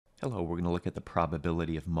Hello, we're going to look at the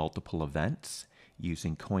probability of multiple events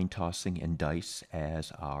using coin tossing and dice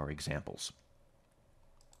as our examples.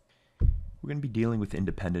 We're going to be dealing with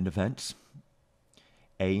independent events.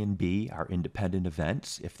 A and B are independent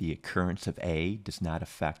events if the occurrence of A does not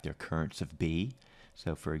affect the occurrence of B.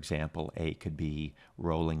 So for example, A could be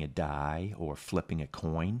rolling a die or flipping a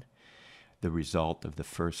coin. The result of the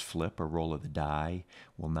first flip or roll of the die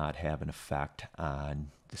will not have an effect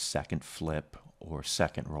on the second flip or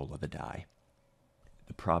second roll of the die.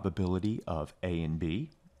 The probability of A and B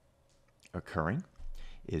occurring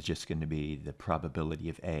is just going to be the probability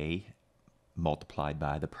of A multiplied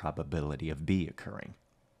by the probability of B occurring.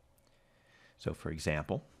 So for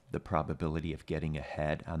example, the probability of getting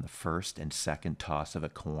ahead on the first and second toss of a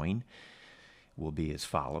coin will be as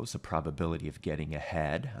follows. The probability of getting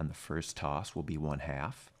ahead on the first toss will be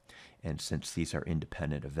 1/2. And since these are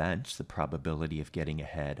independent events, the probability of getting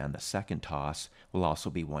ahead on the second toss will also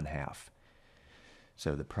be 1/2.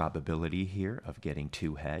 So the probability here of getting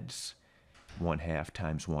two heads, 1/2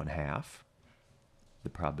 times 1/2, the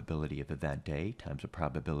probability of event A times the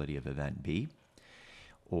probability of event B,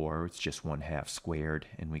 or it's just 1/2 squared,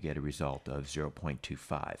 and we get a result of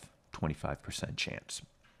 0.25, 25% chance.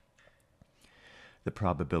 The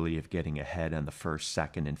probability of getting ahead on the first,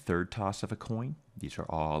 second, and third toss of a coin. These are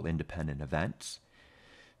all independent events.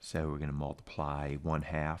 So we're going to multiply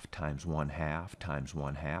 1/2 times 1/2 times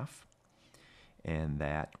 1/2, and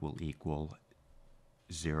that will equal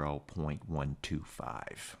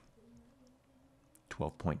 0.125,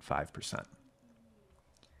 12.5%.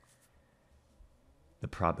 The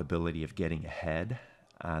probability of getting ahead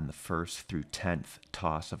on the first through 10th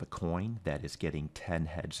toss of a coin, that is getting 10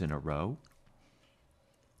 heads in a row.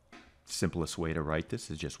 Simplest way to write this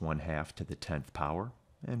is just 1/2 to the 10th power,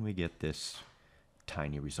 and we get this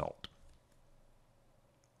tiny result.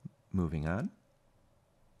 Moving on.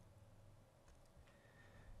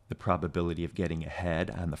 The probability of getting ahead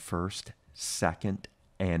on the first, second,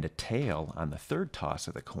 and a tail on the third toss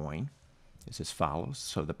of the coin is as follows.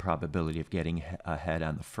 So the probability of getting ahead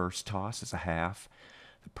on the first toss is 1/2.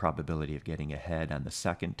 The probability of getting ahead on the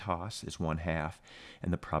second toss is 1/2,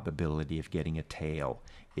 and the probability of getting a tail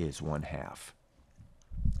is 1/2.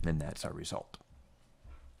 And that's our result.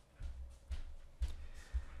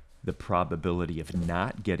 The probability of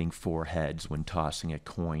not getting 4 heads when tossing a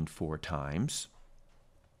coin 4 times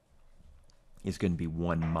is going to be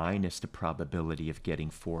 1 minus the probability of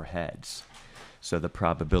getting 4 heads. So the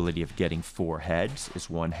probability of getting 4 heads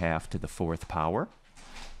is 1/2 to the 4th power.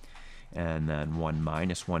 And then 1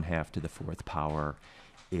 minus 1/2 to the 4th power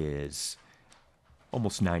is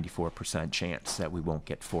almost 94% chance that we won't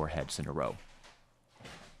get 4 heads in a row.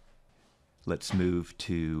 Let's move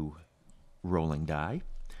to rolling die.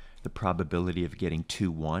 The probability of getting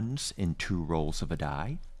 2 ones in 2 rolls of a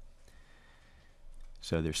die.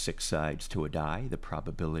 So there's 6 sides to a die. The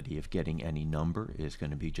probability of getting any number is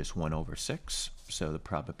going to be just 1/6. So the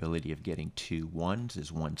probability of getting 2 ones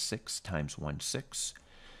is 1/6 times 1/6.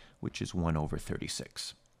 Which is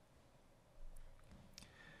 1/36.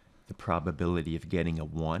 The probability of getting a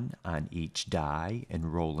 1 on each die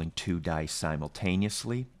and rolling 2 dice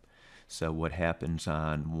simultaneously. So what happens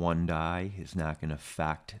on one die is not going to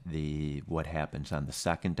affect what happens on the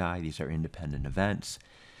second die. These are independent events.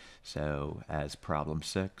 So as problem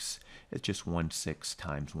 6, it's just 1/6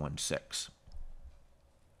 times 1/6.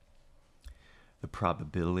 The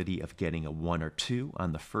probability of getting a 1 or 2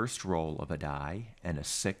 on the first roll of a die and a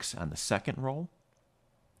 6 on the second roll.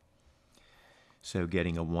 So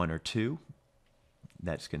getting a 1 or 2,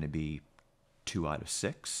 that's going to be 2 out of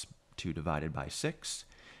 6, 2 divided by 6.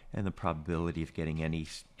 And the probability of getting any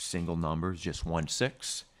single number is just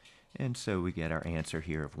 1/6. And so we get our answer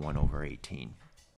here of 1/18.